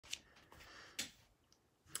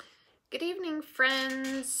Good evening,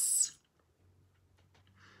 friends.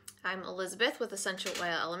 I'm Elizabeth with Essential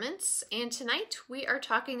Oil Elements, and tonight we are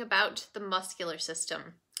talking about the muscular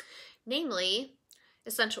system, namely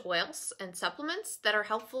essential oils and supplements that are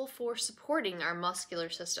helpful for supporting our muscular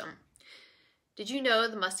system. Did you know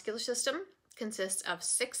the muscular system consists of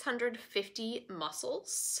 650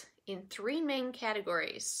 muscles in three main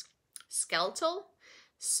categories: skeletal,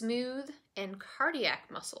 smooth, and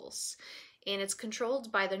cardiac muscles, and it's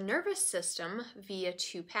controlled by the nervous system via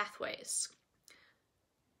two pathways: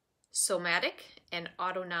 somatic and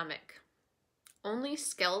autonomic. Only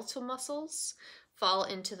skeletal muscles fall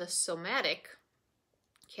into the somatic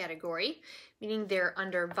category, meaning they're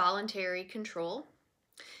under voluntary control.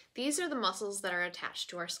 These are the muscles that are attached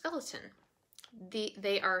to our skeleton.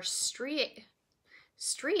 They are striated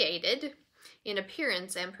in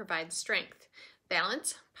appearance and provide strength,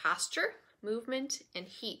 balance, posture, movement, and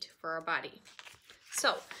heat for our body.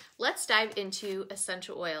 So let's dive into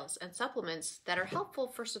essential oils and supplements that are helpful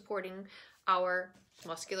for supporting our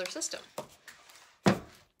muscular system.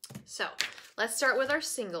 So let's start with our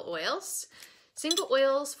single oils. Single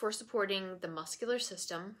oils for supporting the muscular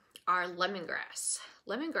system are lemongrass.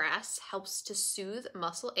 Lemongrass helps to soothe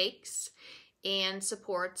muscle aches and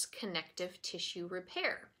supports connective tissue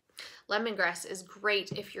repair. Lemongrass is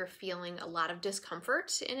great if you're feeling a lot of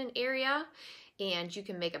discomfort in an area, and you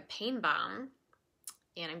can make a pain balm.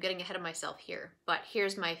 And I'm getting ahead of myself here, but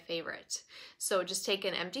here's my favorite. So just take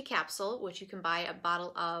an empty capsule, which you can buy a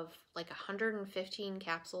bottle of like 115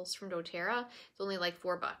 capsules from doTERRA. It's only like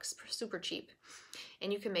 $4, super cheap.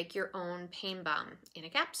 And you can make your own pain balm in a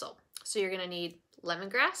capsule. So you're gonna need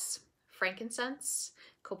lemongrass, frankincense,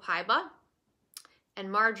 copaiba, and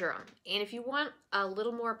marjoram. And if you want a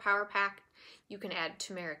little more power pack, you can add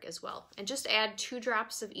turmeric as well. And just add 2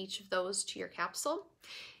 drops of each of those to your capsule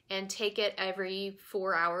and take it every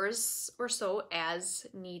 4 hours or so as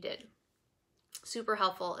needed. Super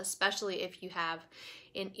helpful, especially if you have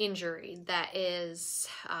an injury that is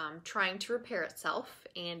trying to repair itself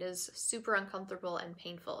and is super uncomfortable and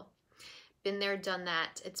painful. Been there, done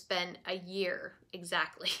that. It's been a year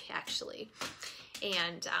exactly, actually.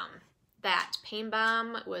 And that pain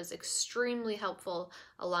balm was extremely helpful,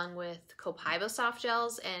 along with copaiba soft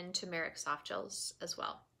gels and turmeric soft gels as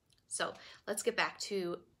well. So let's get back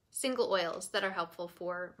to single oils that are helpful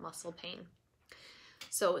for muscle pain.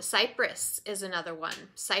 So cypress is another one.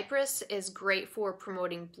 Cypress is great for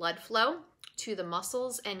promoting blood flow to the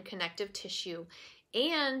muscles and connective tissue,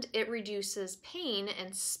 and it reduces pain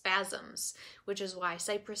and spasms, which is why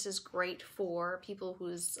cypress is great for people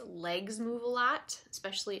whose legs move a lot,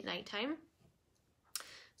 especially at nighttime.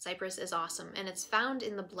 Cypress is awesome, and it's found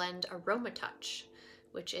in the blend Aroma Touch,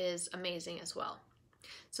 which is amazing as well.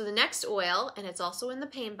 So the next oil, and it's also in the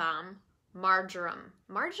pain balm, marjoram.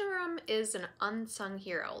 Marjoram is an unsung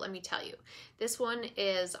hero, let me tell you. This one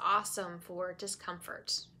is awesome for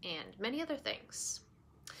discomfort and many other things.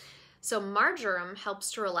 So marjoram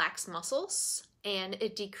helps to relax muscles, and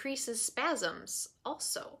it decreases spasms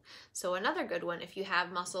also. So another good one if you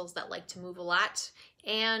have muscles that like to move a lot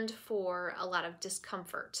and for a lot of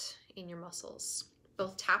discomfort in your muscles,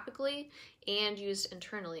 both topically and used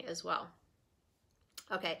internally as well.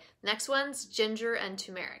 Okay, next one's ginger and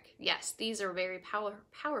turmeric. Yes, these are very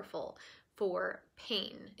powerful for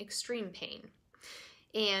pain, extreme pain.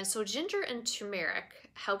 And so ginger and turmeric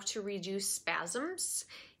help to reduce spasms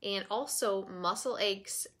and also muscle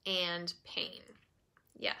aches and pain.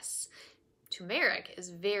 Yes, turmeric is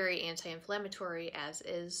very anti-inflammatory, as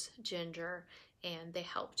is ginger, and they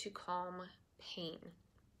help to calm pain.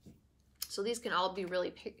 So these can all be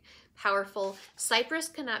really powerful. Cypress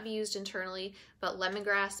cannot be used internally, but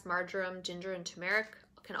lemongrass, marjoram, ginger, and turmeric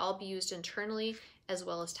can all be used internally as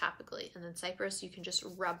well as topically. And then cypress you can just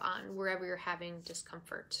rub on wherever you're having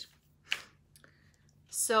discomfort.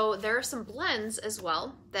 So there are some blends as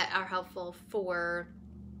well that are helpful for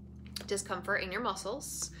discomfort in your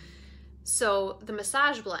muscles. So the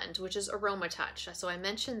massage blend, which is Aroma Touch. So I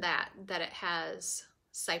mentioned that it has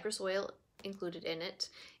cypress oil included in it,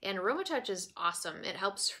 and Aroma Touch is awesome. It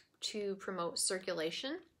helps to promote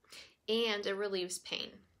circulation and it relieves pain.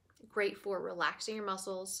 Great for relaxing your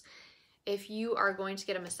muscles. If you are going to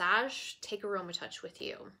get a massage, take Aroma Touch with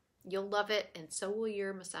you. You'll love it, and so will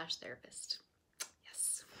your massage therapist.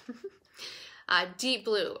 Yes. Deep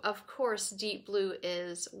blue. Of course, deep blue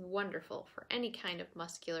is wonderful for any kind of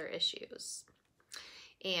muscular issues.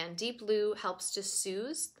 And deep blue helps to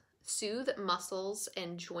soothe muscles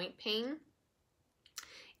and joint pain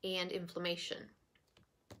and inflammation.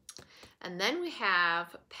 And then we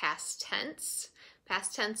have past tense.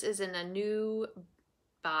 Past tense is in a new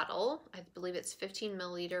bottle. I believe it's 15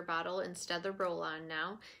 milliliter bottle instead of the roll-on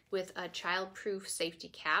now, with a child-proof safety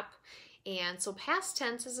cap. And so past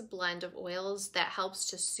tense is a blend of oils that helps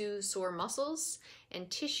to soothe sore muscles and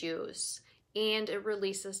tissues, and it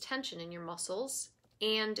releases tension in your muscles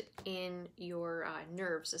and in your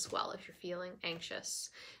nerves as well. If you're feeling anxious,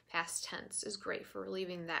 past tense is great for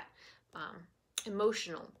relieving that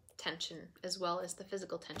emotional tension as well as the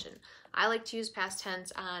physical tension. I like to use past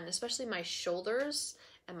tense on especially my shoulders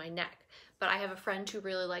and my neck, but I have a friend who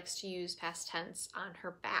really likes to use past tense on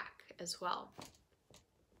her back as well.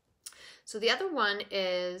 So the other one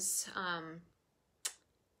is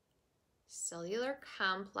Cellular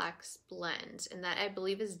Complex Blend, and that I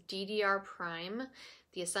believe is DDR Prime,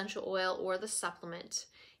 the essential oil or the supplement.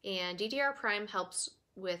 And DDR Prime helps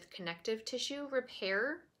with connective tissue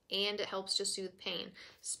repair, and it helps to soothe pain,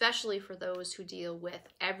 especially for those who deal with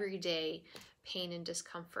everyday pain and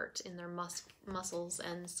discomfort in their muscles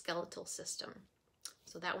and skeletal system.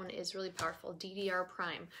 So that one is really powerful, DDR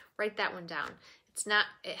Prime. Write that one down.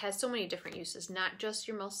 It has so many different uses, not just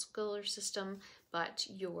your muscular system, but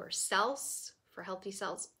your cells, for healthy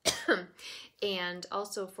cells, and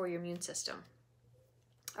also for your immune system.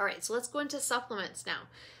 All right, so let's go into supplements now.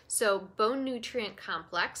 So Bone Nutrient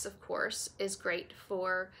Complex, of course, is great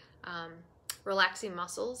for relaxing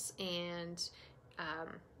muscles and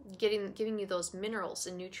giving you those minerals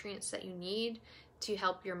and nutrients that you need to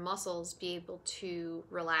help your muscles be able to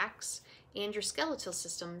relax and your skeletal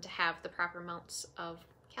system to have the proper amounts of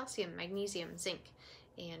calcium, magnesium, zinc,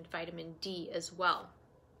 and vitamin D as well.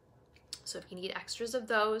 So if you need extras of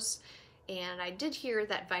those, and I did hear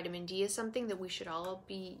that vitamin D is something that we should all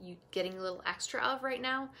be getting a little extra of right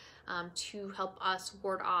now to help us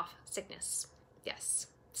ward off sickness. Yes,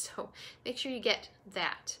 so make sure you get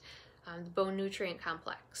that, the Bone Nutrient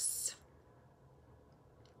Complex.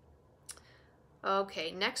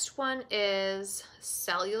 Okay, next one is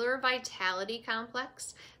Cellular Vitality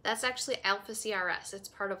Complex. That's actually Alpha CRS. It's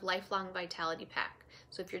part of Lifelong Vitality Pack.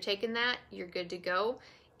 So if you're taking that, you're good to go.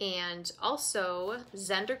 And also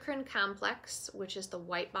Zendocrine Complex, which is the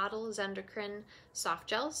white bottle Zendocrine soft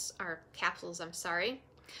gels, or capsules, I'm sorry.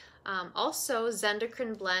 Also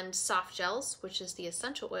Zendocrine Blend soft gels, which is the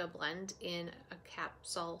essential oil blend in a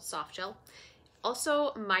capsule soft gel.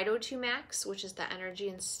 Also Mito2 Max, which is the energy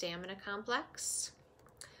and stamina complex.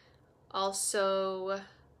 Also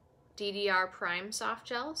DDR Prime soft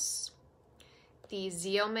gels. The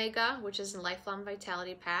Z Omega, which is a Lifelong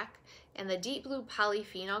Vitality Pack. And the Deep Blue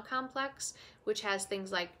Polyphenol Complex, which has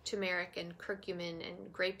things like turmeric and curcumin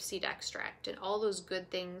and grapeseed extract and all those good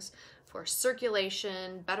things for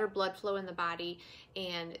circulation, better blood flow in the body,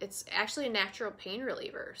 and it's actually a natural pain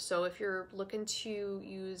reliever. So if you're looking to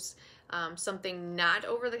use something not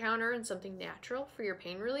over the counter and something natural for your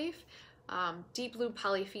pain relief, Deep Blue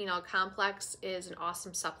Polyphenol Complex is an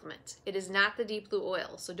awesome supplement. It is not the Deep Blue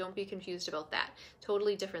oil, so don't be confused about that.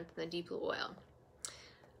 Totally different than the Deep Blue oil.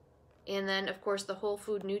 And then, of course, the Whole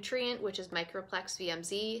Food Nutrient, which is Microplex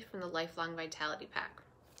VMZ from the Lifelong Vitality Pack.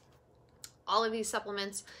 All of these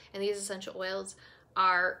supplements and these essential oils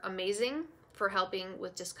are amazing for helping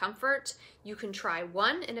with discomfort. You can try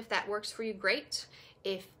one, and if that works for you, great.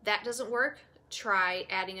 If that doesn't work, try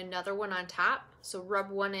adding another one on top. So rub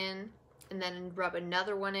one in, and then rub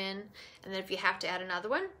another one in, and then if you have to add another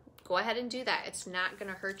one, go ahead and do that. It's not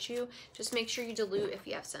going to hurt you. Just make sure you dilute if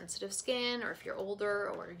you have sensitive skin, or if you're older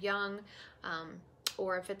or young,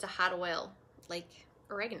 or if it's a hot oil like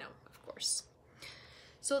oregano, of course.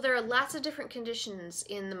 So there are lots of different conditions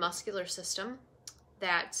in the muscular system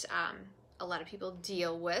that a lot of people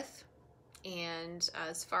deal with, and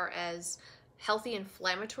as far as healthy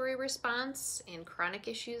inflammatory response and chronic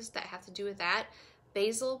issues that have to do with that,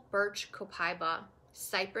 basil, birch, copaiba,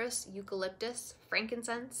 cypress, eucalyptus,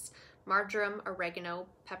 frankincense, marjoram, oregano,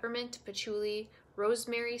 peppermint, patchouli,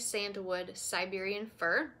 rosemary, sandalwood, Siberian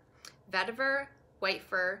fir, vetiver, white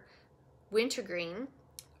fir, wintergreen,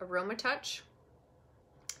 aromatouch,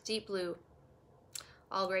 deep blue,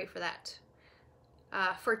 all great for that.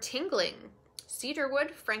 For tingling,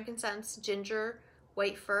 cedarwood, frankincense, ginger,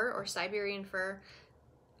 white fir or Siberian fir,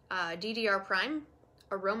 DDR Prime,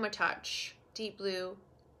 aromatouch, deep blue,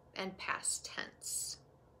 and past tense.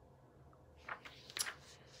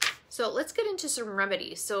 So let's get into some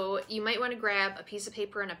remedies. So you might want to grab a piece of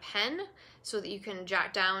paper and a pen so that you can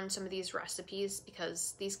jot down some of these recipes,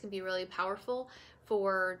 because these can be really powerful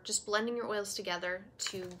for just blending your oils together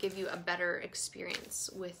to give you a better experience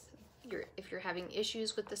with if you're having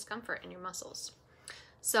issues with discomfort in your muscles.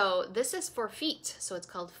 So this is for feet, so it's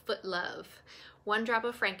called Foot Love. 1 drop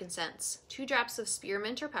of frankincense, 2 drops of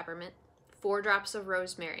spearmint or peppermint, 4 drops of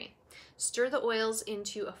rosemary, Stir the oils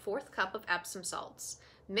into a 1/4 cup of Epsom salts.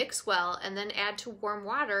 Mix well and then add to warm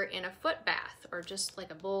water in a foot bath or just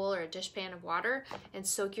like a bowl or a dishpan of water and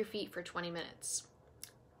soak your feet for 20 minutes.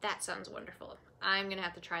 That sounds wonderful. I'm gonna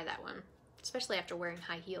have to try that one, especially after wearing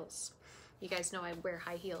high heels. You guys know I wear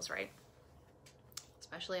high heels, right?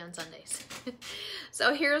 Especially on Sundays.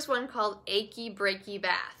 So here's one called Achy Breaky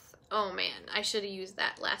Bath. Oh man, I should have used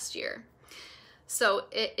that last year. So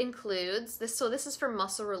it includes this, so this is for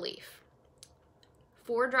muscle relief.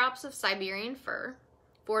 4 drops of Siberian fir,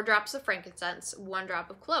 4 drops of frankincense, 1 drop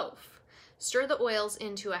of clove. Stir the oils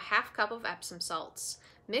into a 1/2 cup of Epsom salts.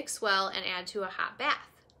 Mix well and add to a hot bath.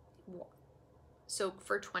 Soak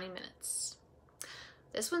for 20 minutes.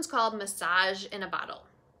 This one's called Massage in a Bottle.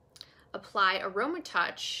 Apply Aroma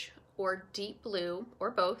Touch or Deep Blue,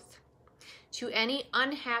 or both, to any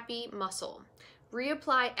unhappy muscle.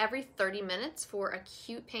 Reapply every 30 minutes for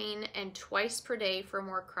acute pain and twice per day for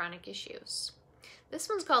more chronic issues. This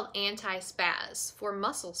one's called Anti-Spaz for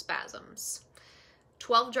muscle spasms.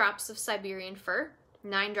 12 drops of Siberian fir,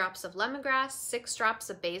 9 drops of lemongrass, 6 drops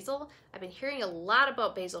of basil. I've been hearing a lot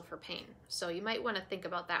about basil for pain, so you might want to think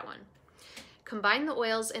about that one. Combine the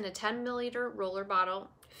oils in a 10 milliliter roller bottle.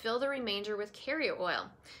 Fill the remainder with carrier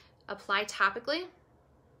oil. Apply topically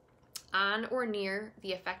on or near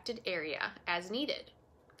the affected area as needed.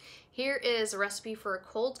 Here is a recipe for a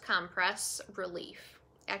cold compress relief.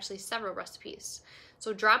 Actually, several recipes.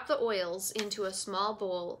 So drop the oils into a small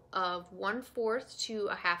bowl of 1/4 to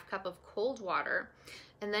a 1/2 cup of cold water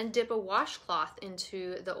and then dip a washcloth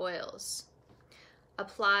into the oils.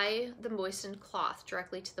 Apply the moistened cloth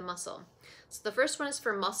directly to the muscle. So the first one is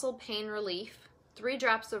for muscle pain relief, 3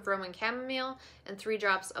 drops of Roman chamomile and 3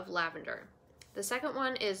 drops of lavender. The second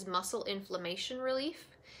one is muscle inflammation relief.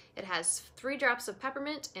 It has 3 drops of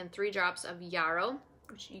peppermint and 3 drops of yarrow,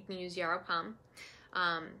 which you can use yarrow palm.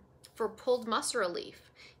 For pulled muscle relief,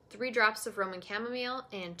 3 drops of Roman chamomile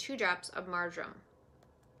and 2 drops of marjoram.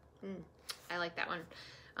 I like that one.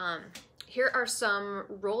 Here are some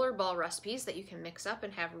rollerball recipes that you can mix up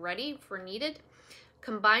and have ready for needed.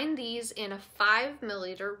 Combine these in a 5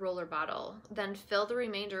 milliliter roller bottle, then fill the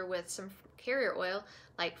remainder with some carrier oil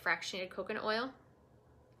like fractionated coconut oil,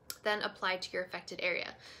 then apply to your affected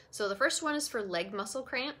area. So the first one is for leg muscle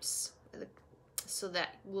cramps. So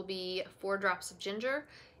that will be 4 drops of ginger,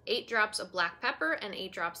 8 drops of black pepper, and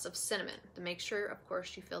 8 drops of cinnamon. To make sure, of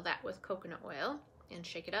course, you fill that with coconut oil and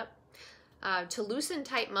shake it up. To loosen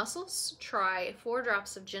tight muscles, try 4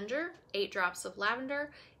 drops of ginger, 8 drops of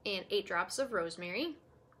lavender, and 8 drops of rosemary.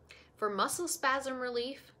 For muscle spasm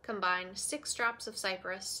relief, combine 6 drops of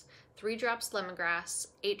cypress, 3 drops lemongrass,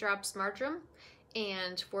 8 drops marjoram,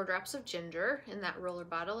 and 4 drops of ginger in that roller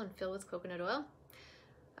bottle and fill with coconut oil.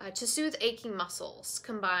 To soothe aching muscles,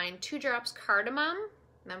 combine 2 drops cardamom.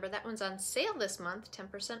 Remember, that one's on sale this month,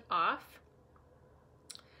 10% off.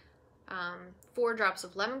 4 drops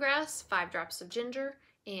of lemongrass, 5 drops of ginger,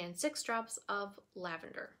 and 6 drops of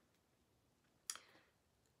lavender.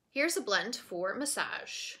 Here's a blend for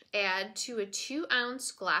massage. Add to a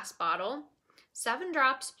 2-ounce glass bottle 7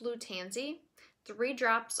 drops blue tansy, 3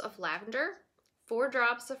 drops of lavender, 4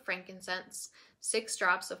 drops of frankincense, 6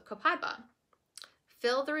 drops of copaiba.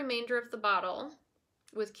 Fill the remainder of the bottle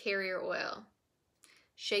with carrier oil.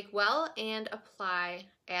 Shake well and apply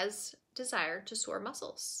as desired to sore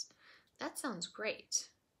muscles. That sounds great.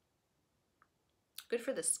 Good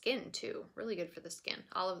for the skin too. Really good for the skin.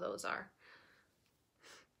 All of those are.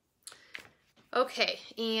 Okay,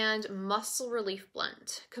 and muscle relief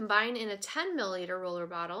blend. Combine in a 10 milliliter roller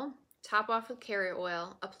bottle, top off with carrier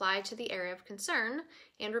oil, apply to the area of concern,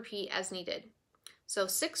 and repeat as needed. So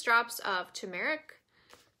 6 drops of turmeric,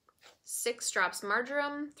 6 drops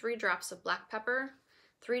marjoram, 3 drops of black pepper,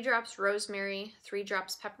 3 drops rosemary, 3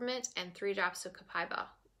 drops peppermint, and 3 drops of copaiba.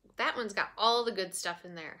 That one's got all the good stuff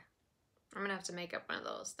in there. I'm gonna have to make up one of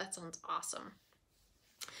those. That sounds awesome.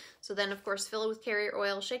 So then, of course, fill it with carrier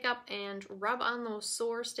oil, shake up, and rub on those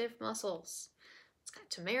sore, stiff muscles. It's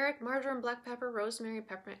got turmeric, marjoram, black pepper, rosemary,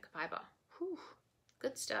 peppermint, copaiba. Whew,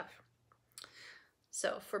 good stuff.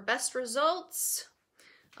 So for best results,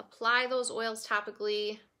 apply those oils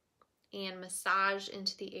topically and massage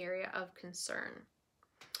into the area of concern.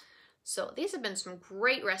 So these have been some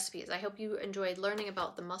great recipes. I hope you enjoyed learning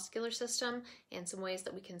about the muscular system and some ways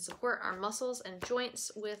that we can support our muscles and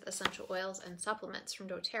joints with essential oils and supplements from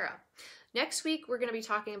doTERRA. Next week, we're going to be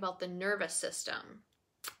talking about the nervous system,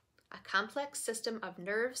 a complex system of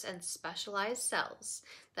nerves and specialized cells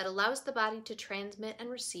that allows the body to transmit and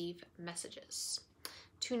receive messages.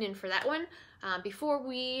 Tune in for that one. Before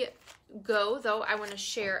we go, though, I want to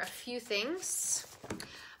share a few things.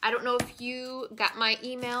 I don't know if you got my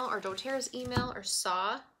email or doTERRA's email or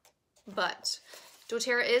saw, but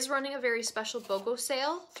doTERRA is running a very special BOGO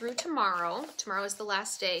sale through tomorrow. Tomorrow is the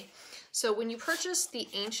last day. So when you purchase the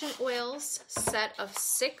Ancient Oils set of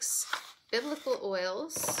 6 biblical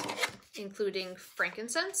oils, including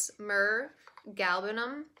frankincense, myrrh,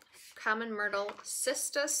 galbanum, common myrtle,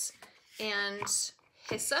 cistus, and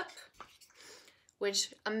hyssop,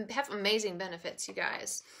 which have amazing benefits, you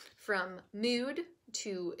guys, from mood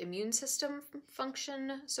to immune system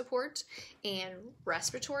function support and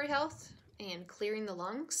respiratory health and clearing the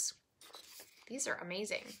lungs. These are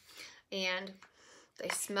amazing, and they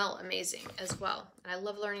smell amazing as well. And I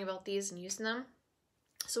love learning about these and using them.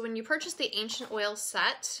 So when you purchase the Ancient Oil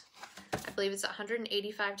set, I believe it's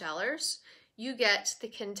 $185, you get the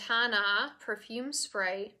Quintana perfume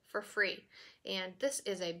spray for free. And this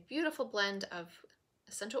is a beautiful blend of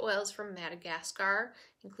essential oils from Madagascar,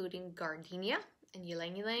 including gardenia and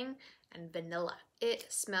ylang ylang and vanilla. It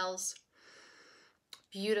smells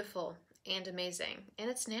beautiful and amazing,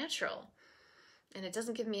 and it's natural, and it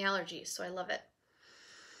doesn't give me allergies, so I love it.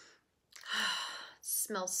 It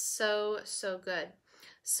smells so, so good.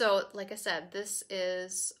 So like I said, this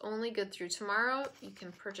is only good through tomorrow. You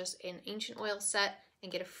can purchase an Ancient Oil set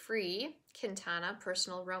and get a free Quintana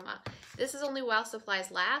personal aroma. This is only while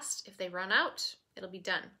supplies last. If they run out, it'll be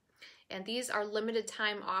done. And these are limited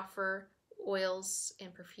time offer oils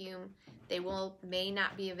and perfume. They may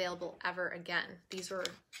not be available ever again. These were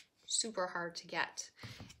super hard to get.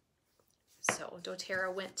 So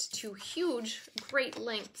doTERRA went to great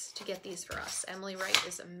lengths to get these for us. Emily Wright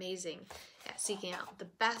is amazing at seeking out the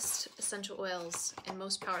best essential oils and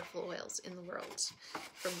most powerful oils in the world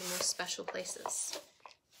from the most special places.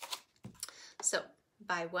 So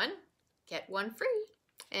buy one, get one free,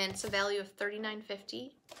 and it's a value of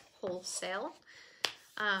 $39.50 wholesale.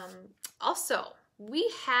 Also,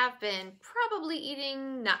 we have been probably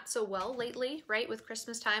eating not so well lately, right? With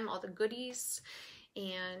Christmas time, all the goodies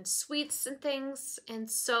and sweets and things. And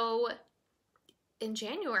so in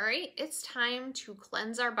January, it's time to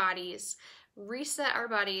cleanse our bodies, reset our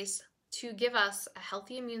bodies to give us a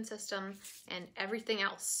healthy immune system and everything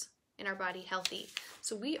else in our body healthy.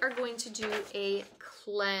 So we are going to do a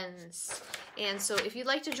cleanse. And so if you'd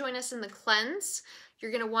like to join us in the cleanse,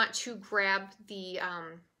 you're going to want to grab the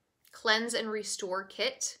Cleanse and Restore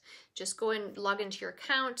kit. Just go and log into your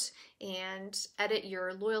account and edit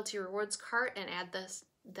your loyalty rewards cart and add the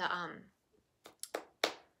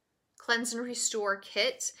Cleanse and Restore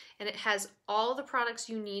kit, and it has all the products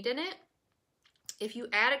you need in it. If you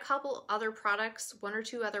add a couple other products, 1 or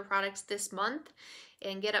 2 other products this month,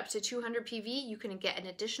 and get up to 200 PV, you can get an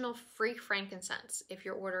additional free frankincense if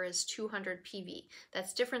your order is 200 PV.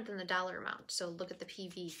 That's different than the dollar amount, so look at the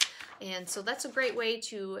PV. And so that's a great way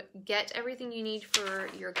to get everything you need for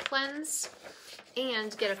your cleanse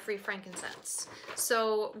and get a free frankincense.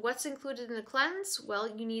 So what's included in the cleanse? Well,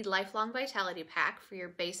 you need Lifelong Vitality Pack for your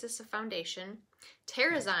basis of foundation,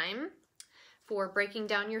 Terrazyme for breaking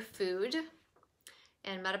down your food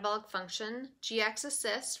and metabolic function, GX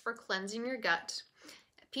Assist for cleansing your gut,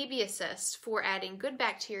 PB Assist for adding good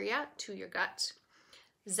bacteria to your gut,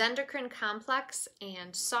 Zendocrine Complex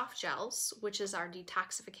and Soft Gels, which is our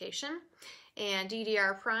detoxification, and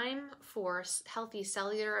DDR Prime for healthy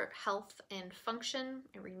cellular health and function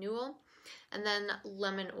and renewal, and then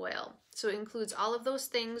lemon oil. So it includes all of those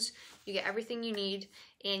things. You get everything you need,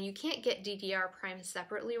 and you can't get DDR Prime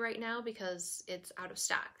separately right now because it's out of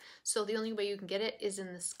stock. So the only way you can get it is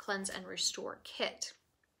in this Cleanse and Restore kit.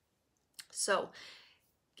 So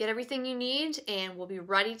get everything you need, and we'll be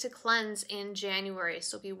ready to cleanse in January.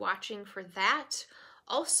 So be watching for that.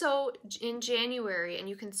 Also in January, and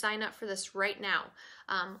you can sign up for this right now,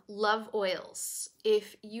 Love Oils.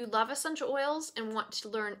 If you love essential oils and want to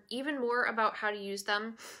learn even more about how to use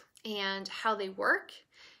them and how they work,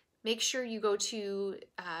 make sure you go to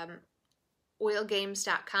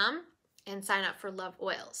oilgames.com and sign up for Love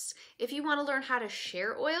Oils. If you want to learn how to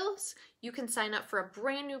share oils, you can sign up for a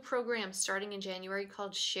brand new program starting in January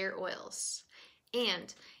called Share Oils.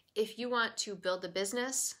 And if you want to build a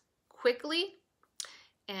business quickly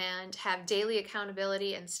and have daily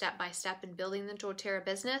accountability and step-by-step in building the doTERRA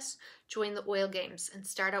business, join the Oil Games and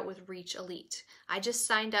start out with Reach Elite. I just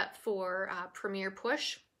signed up for Premier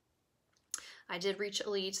Push. I did Reach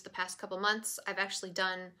Elite the past couple months. I've actually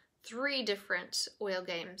done 3 different oil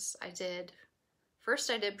games.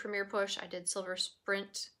 First I did Premier Push, I did Silver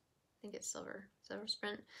Sprint, I think it's Silver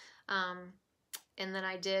Sprint, and then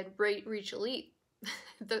I did Reach Elite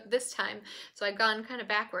this time, so I've gone kind of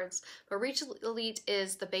backwards. But Reach Elite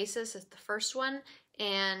is the basis, it's the first one,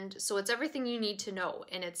 And so it's everything you need to know,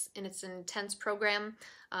 and it's an intense program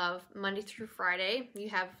of Monday through Friday. You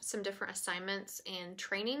have some different assignments and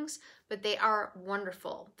trainings, but they are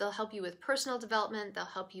wonderful. They'll help you with personal development, they'll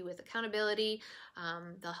help you with accountability,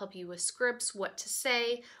 they'll help you with scripts, what to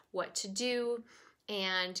say, what to do,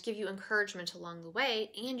 and give you encouragement along the way,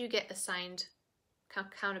 and you get assigned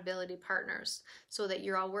accountability partners so that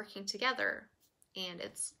you're all working together, and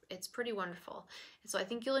it's pretty wonderful. And so I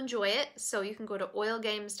think you'll enjoy it. So you can go to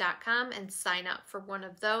oilgames.com and sign up for one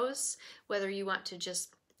of those, whether you want to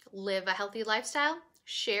just live a healthy lifestyle,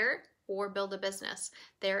 share, or build a business.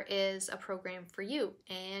 There is a program for you,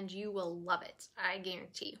 and you will love it, I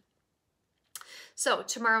guarantee. So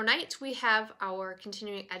tomorrow night we have our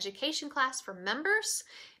continuing education class for members.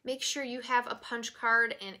 Make sure you have a punch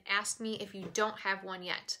card and ask me if you don't have one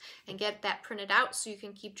yet, and get that printed out so you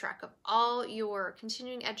can keep track of all your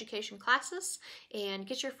continuing education classes and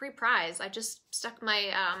get your free prize. I just stuck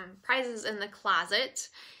my prizes in the closet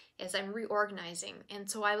as I'm reorganizing, and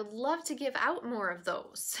so I would love to give out more of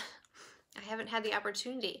those. I haven't had the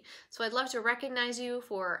opportunity. So I'd love to recognize you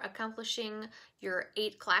for accomplishing your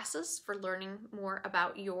 8 classes, for learning more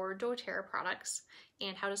about your doTERRA products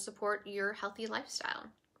and how to support your healthy lifestyle.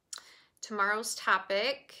 Tomorrow's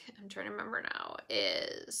topic, I'm trying to remember now,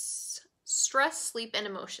 is stress, sleep, and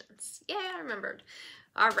emotions. Yeah, I remembered.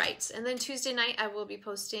 All right, and then Tuesday night I will be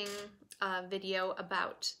posting a video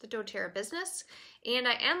about the doTERRA business, and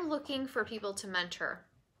I am looking for people to mentor.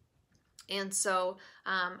 And so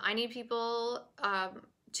I need people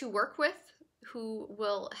to work with who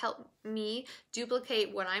will help me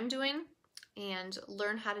duplicate what I'm doing and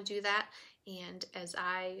learn how to do that. And as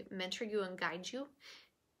I mentor you and guide you,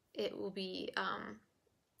 it will be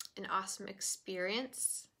an awesome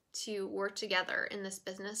experience to work together in this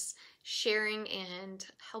business, sharing and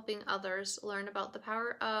helping others learn about the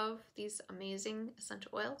power of these amazing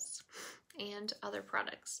essential oils and other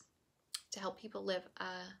products to help people live a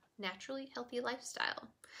naturally healthy lifestyle.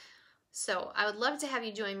 So I would love to have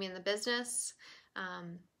you join me in the business.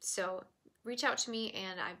 So reach out to me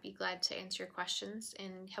and I'd be glad to answer your questions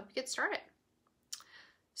and help you get started.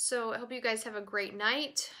 So I hope you guys have a great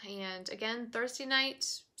night. And again, Thursday night,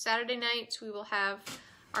 Saturday night, we will have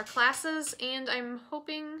our classes, and I'm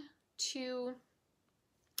hoping to,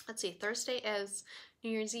 let's see, Thursday is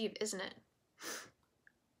New Year's Eve, isn't it?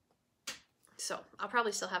 So I'll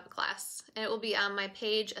probably still have a class, and it will be on my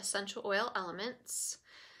page, Essential Oil Elements.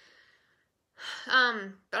 But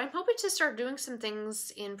I'm hoping to start doing some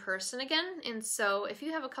things in person again. And so if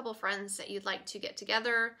you have a couple friends that you'd like to get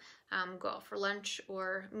together, go out for lunch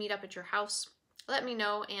or meet up at your house, let me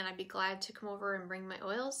know, and I'd be glad to come over and bring my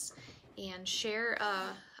oils and share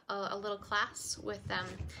a little class with them.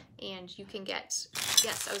 And you can get,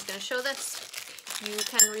 yes, I was going to show this. You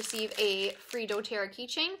can receive a free doTERRA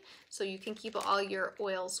keychain, so you can keep all your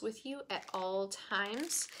oils with you at all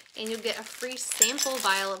times, and you'll get a free sample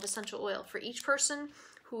vial of essential oil for each person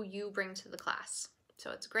who you bring to the class.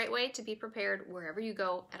 So it's a great way to be prepared wherever you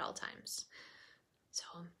go at all times. So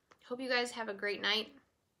hope you guys have a great night,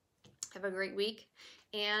 have a great week,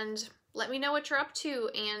 and let me know what you're up to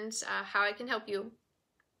and how I can help you.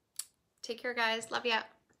 Take care, guys. Love ya.